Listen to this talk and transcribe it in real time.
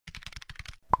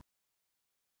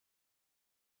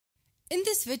In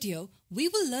this video, we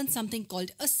will learn something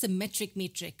called a symmetric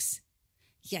matrix.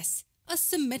 Yes, a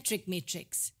symmetric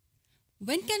matrix.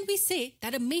 When can we say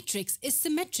that a matrix is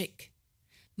symmetric?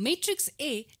 Matrix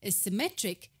A is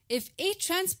symmetric if A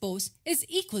transpose is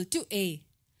equal to A.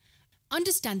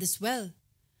 Understand this well.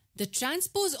 The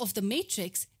transpose of the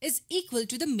matrix is equal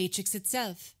to the matrix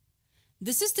itself.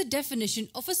 This is the definition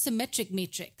of a symmetric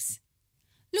matrix.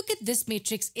 Look at this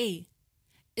matrix A.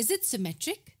 Is it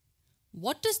symmetric?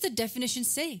 What does the definition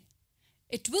say?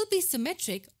 It will be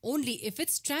symmetric only if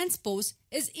its transpose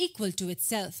is equal to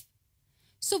itself.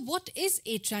 So what is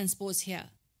A transpose here?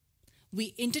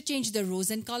 We interchange the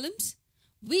rows and columns.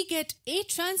 We get A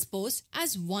transpose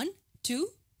as 1, 2.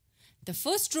 The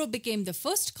first row became the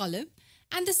first column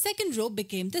and the second row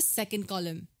became the second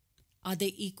column. Are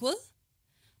they equal?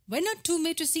 When are two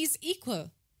matrices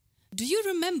equal? Do you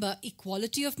remember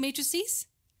equality of matrices?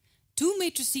 Two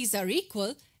matrices are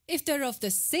equal if they're of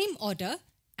the same order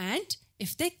and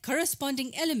if their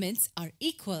corresponding elements are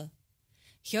equal.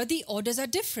 Here the orders are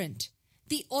different.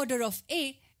 The order of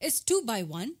A is 2 by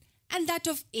 1 and that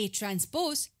of A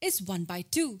transpose is 1 by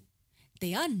 2.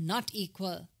 They are not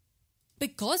equal.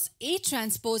 Because A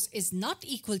transpose is not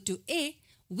equal to A,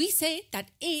 we say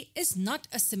that A is not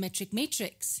a symmetric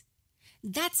matrix.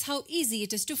 That's how easy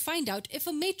it is to find out if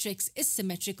a matrix is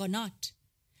symmetric or not.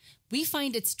 We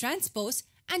find its transpose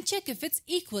and check if it's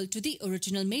equal to the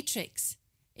original matrix.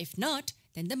 If not,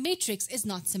 then the matrix is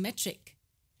not symmetric.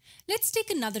 Let's take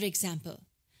another example.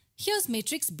 Here's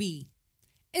matrix B.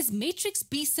 Is matrix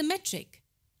B symmetric?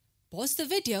 Pause the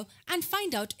video and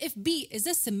find out if B is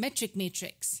a symmetric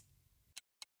matrix.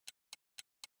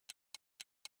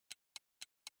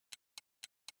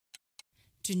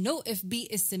 To know if B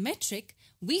is symmetric,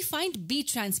 we find B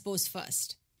transpose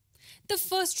first. The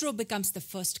first row becomes the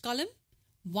first column,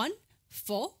 1,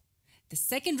 4. The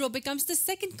second row becomes the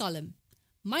second column,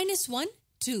 -1,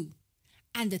 2.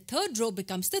 And the third row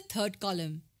becomes the third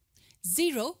column,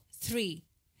 0, 3.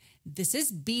 This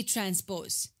is B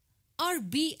transpose. Are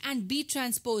B and B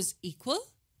transpose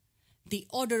equal? The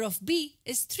order of B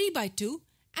is 3 by 2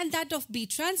 and that of B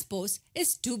transpose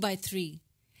is 2 by 3.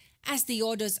 As the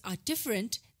orders are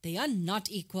different, they are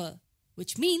not equal,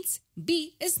 which means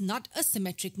B is not a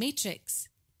symmetric matrix.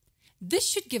 This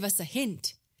should give us a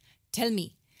hint. Tell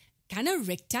me, can a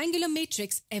rectangular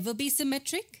matrix ever be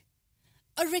symmetric?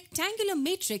 A rectangular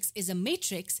matrix is a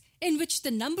matrix in which the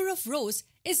number of rows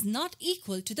is not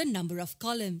equal to the number of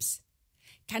columns.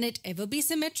 Can it ever be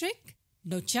symmetric?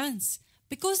 No chance,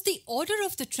 because the order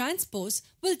of the transpose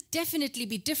will definitely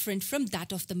be different from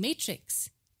that of the matrix.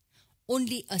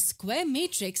 Only a square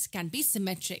matrix can be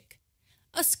symmetric.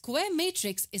 A square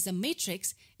matrix is a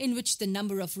matrix in which the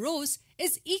number of rows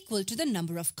is equal to the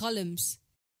number of columns.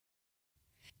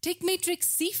 Take matrix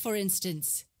C for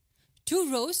instance.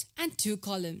 2 rows and 2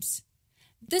 columns.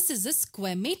 This is a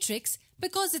square matrix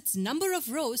because its number of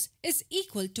rows is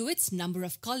equal to its number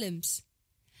of columns.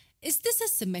 Is this a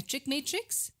symmetric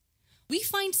matrix? We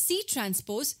find C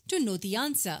transpose to know the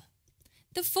answer.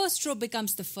 The first row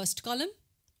becomes the first column,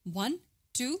 1,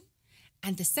 2,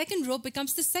 and the second row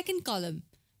becomes the second column,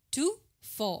 2,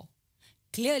 4.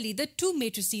 Clearly the two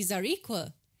matrices are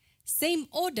equal. Same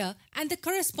order and the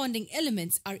corresponding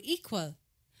elements are equal.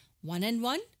 1 and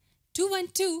 1, 2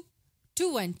 and 2,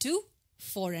 2 and 2,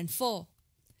 4 and 4.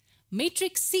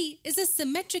 Matrix C is a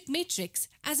symmetric matrix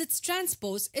as its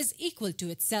transpose is equal to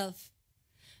itself.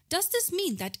 Does this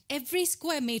mean that every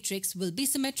square matrix will be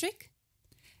symmetric?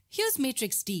 Here's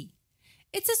matrix D.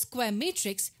 It's a square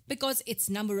matrix because its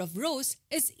number of rows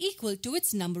is equal to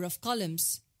its number of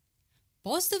columns.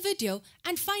 Pause the video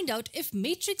and find out if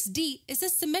matrix D is a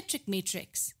symmetric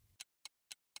matrix.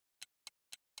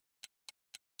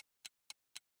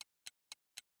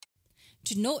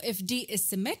 To know if D is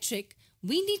symmetric,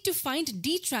 we need to find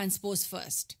D transpose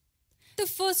first. The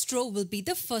first row will be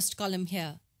the first column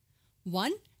here.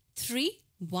 1, 3,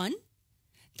 1.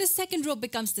 The second row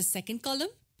becomes the second column.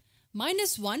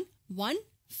 -1, 1,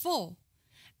 4.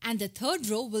 And the third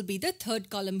row will be the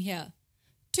third column here.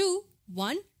 2,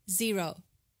 1, 0.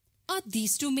 Are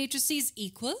these two matrices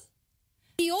equal?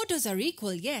 The orders are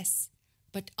equal, yes.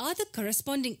 But are the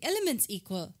corresponding elements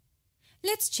equal?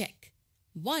 Let's check.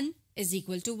 1 is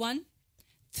equal to 1.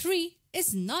 3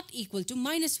 is not equal to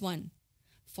 -1.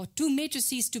 For two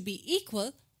matrices to be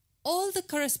equal, all the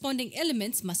corresponding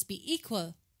elements must be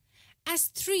equal. As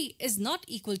 3 is not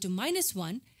equal to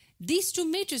 -1, these two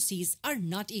matrices are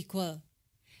not equal.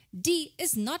 D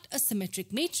is not a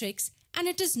symmetric matrix and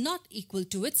it is not equal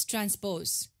to its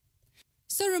transpose.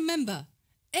 So remember,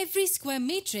 every square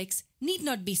matrix need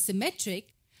not be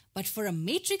symmetric, but for a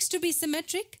matrix to be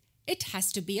symmetric, it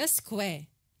has to be a square.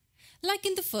 Like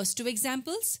in the first two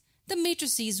examples, the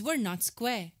matrices were not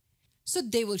square, so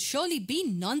they will surely be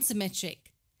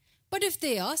non-symmetric. But if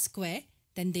they are square,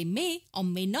 then they may or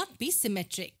may not be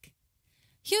symmetric.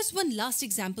 Here's one last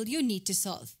example you need to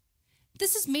solve.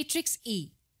 This is matrix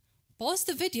E. Pause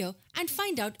the video and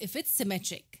find out if it's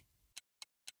symmetric.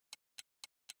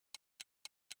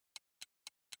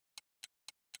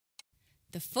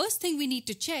 The first thing we need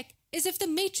to check is if the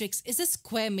matrix is a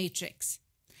square matrix.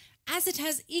 As it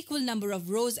has equal number of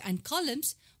rows and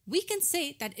columns, we can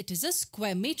say that it is a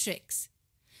square matrix.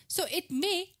 So it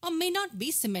may or may not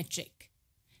be symmetric.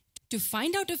 To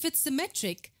find out if it's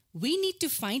symmetric, we need to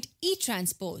find E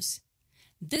transpose.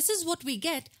 This is what we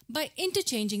get by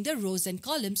interchanging the rows and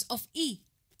columns of E.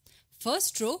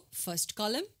 First row, first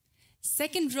column,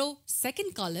 second row,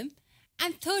 second column,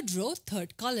 and third row,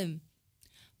 third column.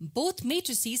 Both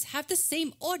matrices have the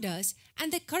same orders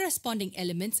and their corresponding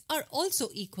elements are also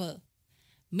equal.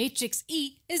 Matrix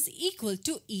E is equal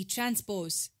to E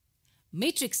transpose.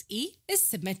 Matrix E is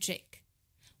symmetric.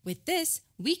 With this,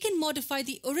 we can modify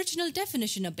the original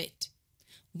definition a bit.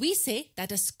 We say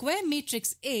that a square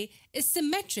matrix A is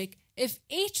symmetric if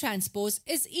A transpose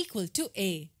is equal to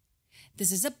A.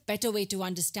 This is a better way to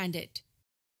understand it.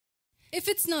 If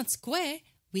it's not square,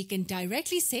 we can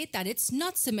directly say that it's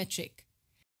not symmetric.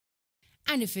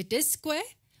 And if it is square,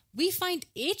 we find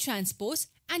A transpose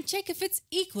and check if it's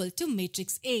equal to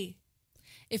matrix A.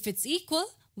 If it's equal,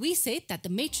 we say that the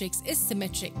matrix is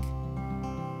symmetric.